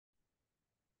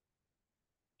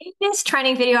In this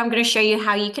training video, I'm going to show you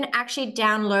how you can actually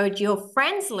download your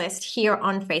friends list here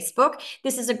on Facebook.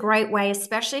 This is a great way,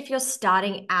 especially if you're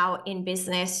starting out in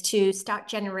business, to start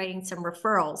generating some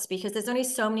referrals, because there's only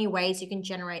so many ways you can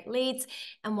generate leads.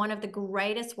 And one of the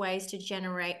greatest ways to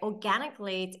generate organic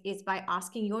leads is by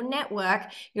asking your network,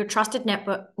 your trusted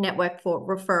network for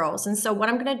referrals. And so what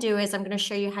I'm going to do is I'm going to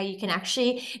show you how you can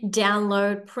actually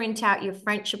download, print out your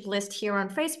friendship list here on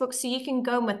Facebook so you can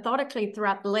go methodically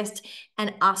throughout the list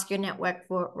and ask your network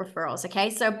for referrals. Okay,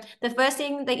 so the first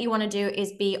thing that you want to do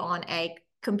is be on a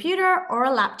computer or a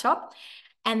laptop.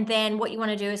 And then what you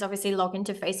want to do is obviously log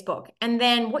into Facebook. And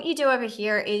then what you do over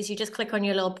here is you just click on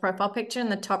your little profile picture in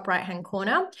the top right-hand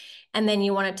corner. And then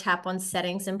you want to tap on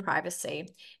settings and privacy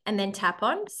and then tap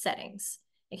on settings.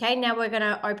 Okay, now we're going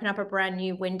to open up a brand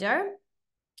new window.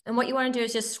 And what you want to do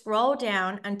is just scroll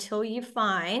down until you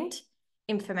find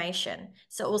information.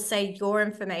 So it will say your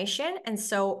information. And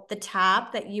so the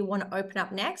tab that you want to open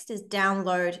up next is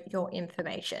download your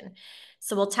information.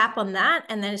 So we'll tap on that.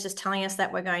 And then it's just telling us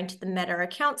that we're going to the Meta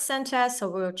Account Center. So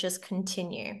we'll just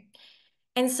continue.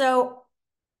 And so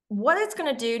what it's going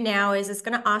to do now is it's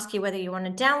going to ask you whether you want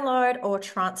to download or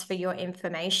transfer your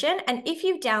information. And if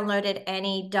you've downloaded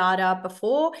any data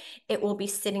before, it will be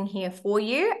sitting here for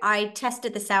you. I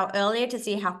tested this out earlier to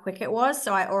see how quick it was.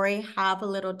 So I already have a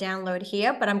little download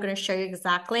here, but I'm going to show you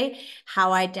exactly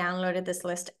how I downloaded this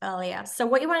list earlier. So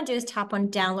what you want to do is tap on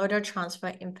download or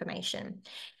transfer information.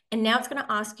 And now it's going to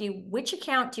ask you which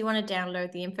account do you want to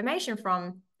download the information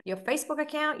from. Your Facebook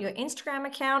account, your Instagram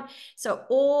account. So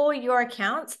all your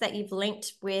accounts that you've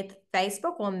linked with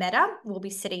Facebook or Meta will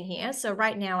be sitting here. So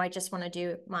right now I just want to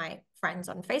do my friends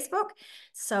on Facebook.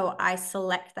 So I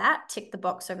select that, tick the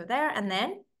box over there, and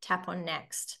then tap on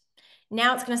next.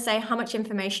 Now it's going to say how much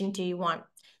information do you want?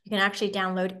 You can actually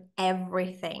download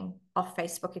everything off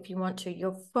Facebook if you want to,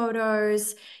 your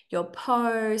photos, your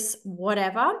posts,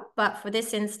 whatever. But for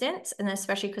this instance, and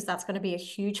especially because that's going to be a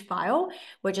huge file,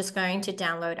 we're just going to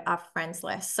download our friends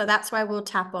list. So that's why we'll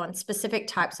tap on specific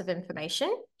types of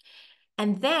information.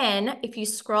 And then if you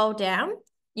scroll down,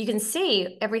 you can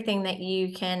see everything that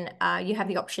you can, you have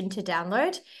the option to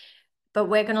download. But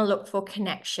we're going to look for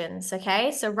connections,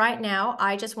 okay? So right now,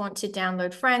 I just want to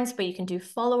download friends, but you can do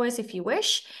followers if you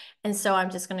wish. And so I'm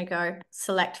just going to go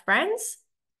select friends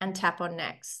and tap on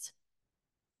next.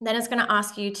 Then it's going to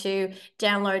ask you to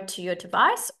download to your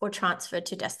device or transfer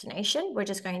to destination. We're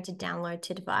just going to download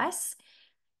to device.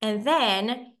 And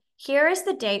then here is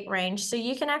the date range. So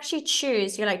you can actually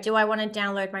choose, you're like, do I want to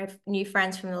download my new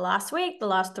friends from the last week, the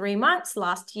last 3 months,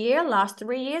 last year, last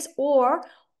 3 years, or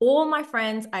all my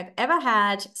friends I've ever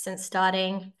had since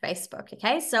starting Facebook,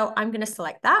 okay? So I'm going to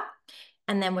select that,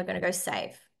 and then we're going to go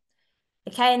save.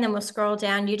 Okay, and then we'll scroll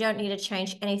down. You don't need to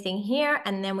change anything here,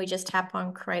 and then we just tap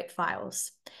on create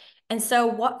files. And so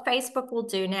what Facebook will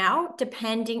do now,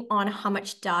 depending on how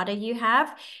much data you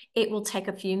have, it will take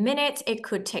a few minutes. It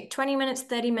could take 20 minutes,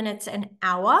 30 minutes, an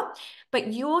hour,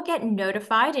 but you will get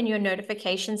notified in your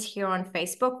notifications here on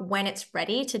Facebook when it's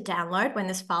ready to download, when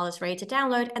this file is ready to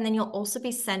download, and then you'll also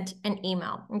be sent an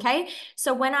email, okay?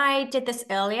 So when I did this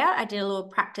earlier, I did a little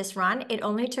practice run. It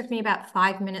only took me about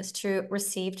 5 minutes to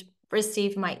receive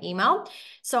my email.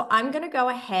 So I'm going to go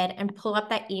ahead and pull up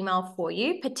that email for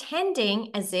you,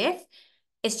 pretending as if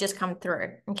it's just come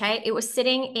through. Okay. It was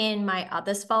sitting in my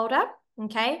others folder.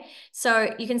 Okay.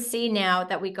 So you can see now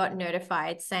that we got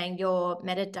notified saying your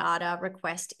metadata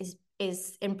request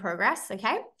is in progress.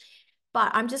 Okay.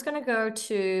 But I'm just going to go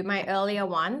to my earlier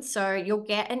one. So you'll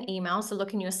get an email. So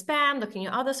look in your spam, look in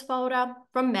your others folder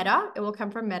from Meta. It will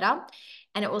come from Meta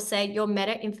and it will say your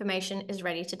Meta information is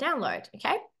ready to download.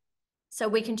 Okay. So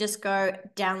we can just go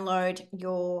download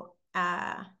your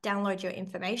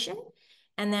information,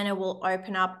 and then it will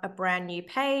open up a brand new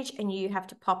page, and you have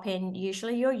to pop in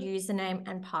usually your username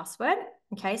and password.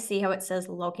 Okay, see how it says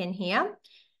login here?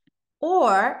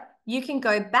 Or you can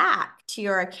go back to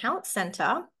your account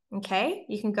center. Okay,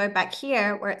 you can go back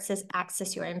here where it says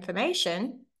access your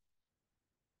information.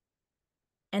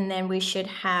 And then we should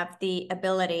have the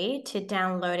ability to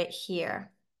download it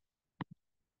here.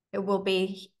 It will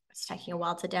be, it's taking a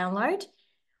while to download,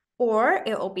 or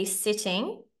it will be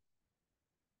sitting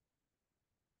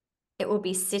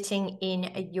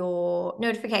in your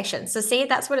notifications. So see,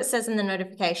 that's what it says in the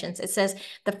notifications. It says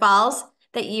the files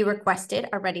that you requested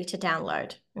are ready to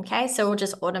download. Okay, so we'll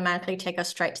just automatically take us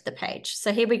straight to the page.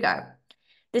 So here we go.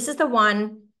 This is the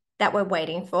one that we're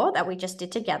waiting for, that we just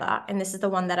did together. And this is the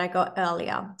one that I got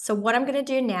earlier. So what I'm going to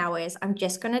do now is I'm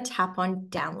just going to tap on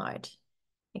download.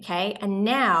 Okay, and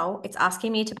now it's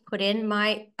asking me to put in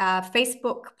my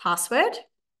Facebook password.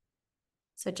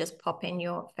 So just pop in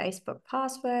your Facebook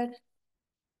password.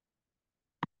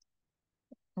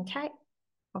 Okay.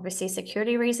 Obviously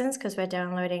security reasons because we're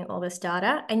downloading all this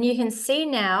data, and you can see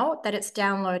now that it's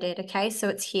downloaded. Okay, so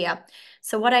it's here.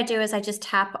 So what I do is I just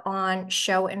tap on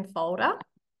show in folder,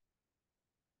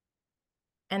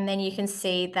 and then you can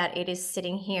see that it is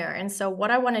sitting here. And so what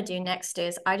I want to do next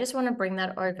is I just want to bring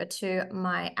that over to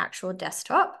my actual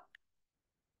desktop.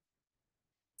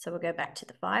 So we'll go back to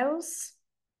the files.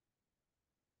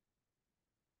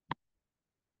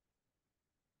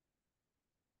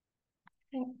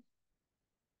 Okay.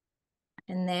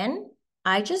 And then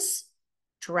I just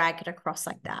drag it across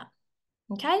like that.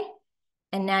 Okay.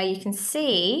 And now you can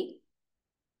see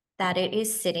that it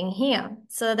is sitting here.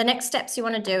 So the next steps you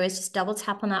want to do is just double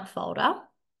tap on that folder.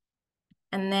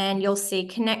 And then you'll see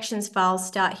connections files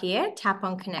start here. Tap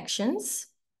on connections,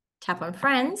 tap on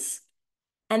friends.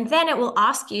 And then it will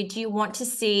ask you, do you want to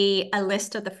see a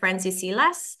list of the friends you see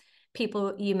less,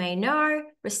 people you may know,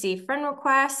 receive friend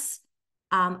requests?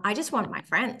 I just want my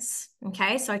friends.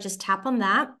 Okay, so I just tap on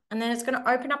that, and then it's going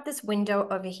to open up this window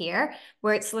over here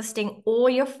where it's listing all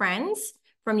your friends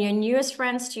from your newest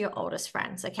friends to your oldest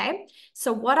friends. Okay,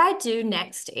 so what I do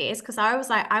next is, because I was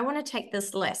like, I want to take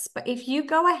this list, but if you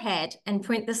go ahead and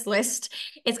print this list,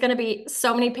 it's going to be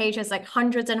so many pages, like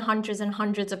hundreds and hundreds and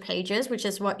hundreds of pages, which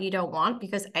is what you don't want,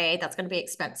 because A, that's going to be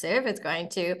expensive. It's going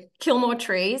to kill more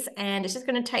trees, and it's just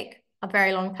going to take a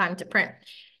very long time to print.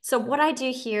 So what I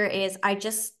do here is I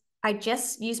just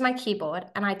use my keyboard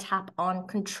and I tap on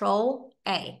Control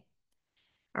A.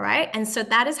 All right. And so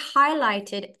that is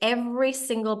highlighted every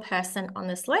single person on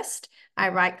this list. I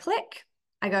right click,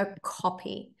 I go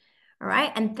copy. All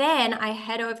right. And then I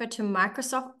head over to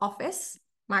Microsoft Office,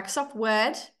 Microsoft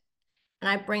Word, and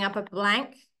I bring up a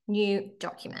blank new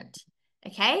document.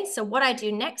 Okay. So what I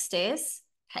do next is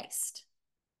paste.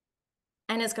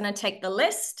 And it's going to take the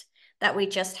list that we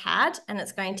just had, and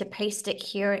it's going to paste it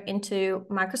here into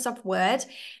Microsoft Word.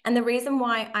 And the reason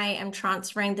why I am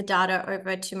transferring the data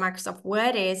over to Microsoft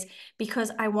Word is because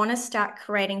I want to start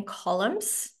creating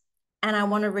columns, and I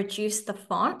want to reduce the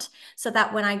font so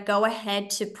that when I go ahead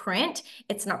to print,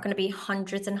 it's not going to be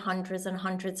hundreds and hundreds and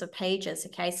hundreds of pages.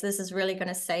 Okay, so this is really going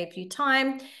to save you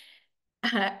time,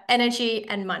 energy,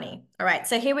 and money. All right,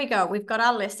 so here we go. We've got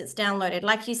our list. It's downloaded.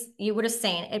 Like you would have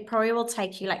seen, it probably will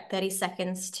take you like 30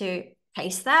 seconds to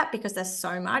paste that because there's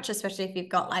so much, especially if you've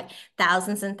got like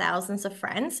thousands and thousands of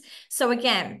friends. So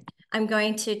again, I'm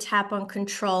going to tap on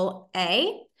Control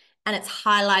A, and it's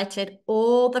highlighted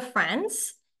all the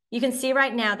friends. You can see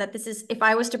right now that this is, if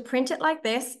I was to print it like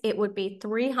this, it would be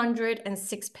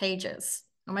 306 pages.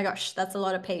 Oh my gosh, that's a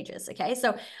lot of pages. Okay,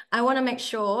 so I want to make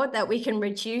sure that we can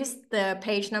reduce the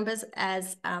page numbers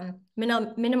as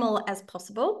minimal as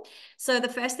possible. So the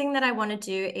first thing that I want to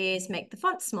do is make the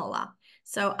font smaller.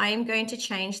 So I am going to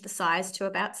change the size to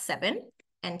about 7,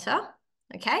 enter.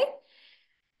 Okay.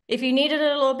 If you needed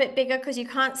it a little bit bigger because you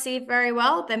can't see very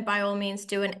well, then by all means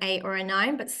do an 8 or a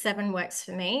 9, but 7 works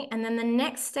for me. And then the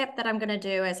next step that I'm going to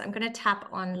do is I'm going to tap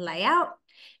on layout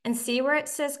and see where it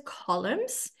says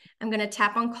columns. I'm going to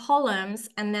tap on columns,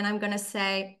 and then I'm going to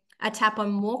say, I tap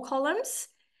on more columns.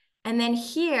 And then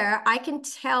here I can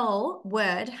tell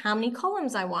Word how many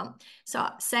columns I want. So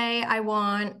say I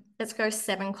want, let's go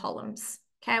 7 columns.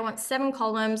 Okay, I want 7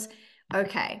 columns.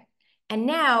 Okay. And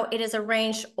now it has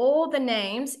arranged all the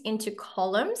names into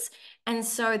columns. And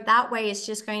so that way it's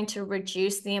just going to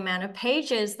reduce the amount of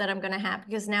pages that I'm going to have,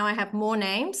 because now I have more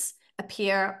names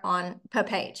appear on per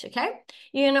page. Okay.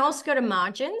 You can also go to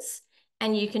margins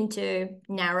and you can do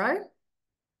narrow.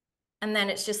 And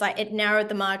then it's just like it narrowed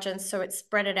the margins, so it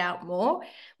spread it out more,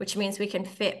 which means we can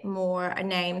fit more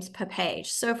names per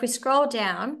page. So if we scroll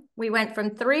down, we went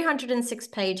from 306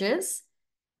 pages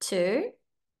to,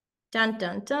 dun,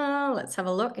 dun, dun, let's have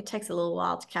a look. It takes a little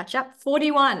while to catch up.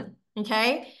 41,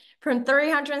 okay? From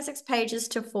 306 pages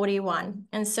to 41.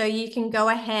 And so you can go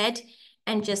ahead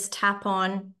and just tap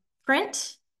on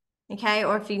print. Okay,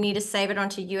 or if you need to save it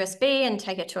onto USB and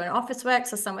take it to an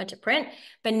Officeworks or somewhere to print.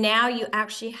 But now you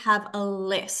actually have a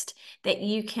list that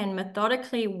you can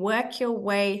methodically work your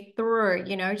way through,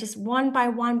 you know, just one by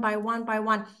one by one by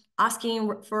one,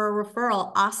 asking for a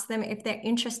referral. Ask them if they're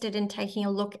interested in taking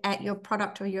a look at your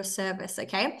product or your service,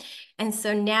 okay? And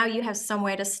so now you have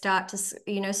somewhere to start to,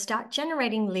 you know, start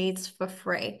generating leads for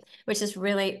free, which is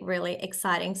really, really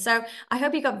exciting. So I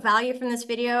hope you got value from this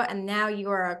video, and now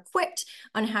you are equipped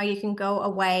on how you can go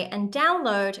away and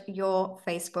download your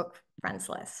Facebook friends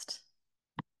list.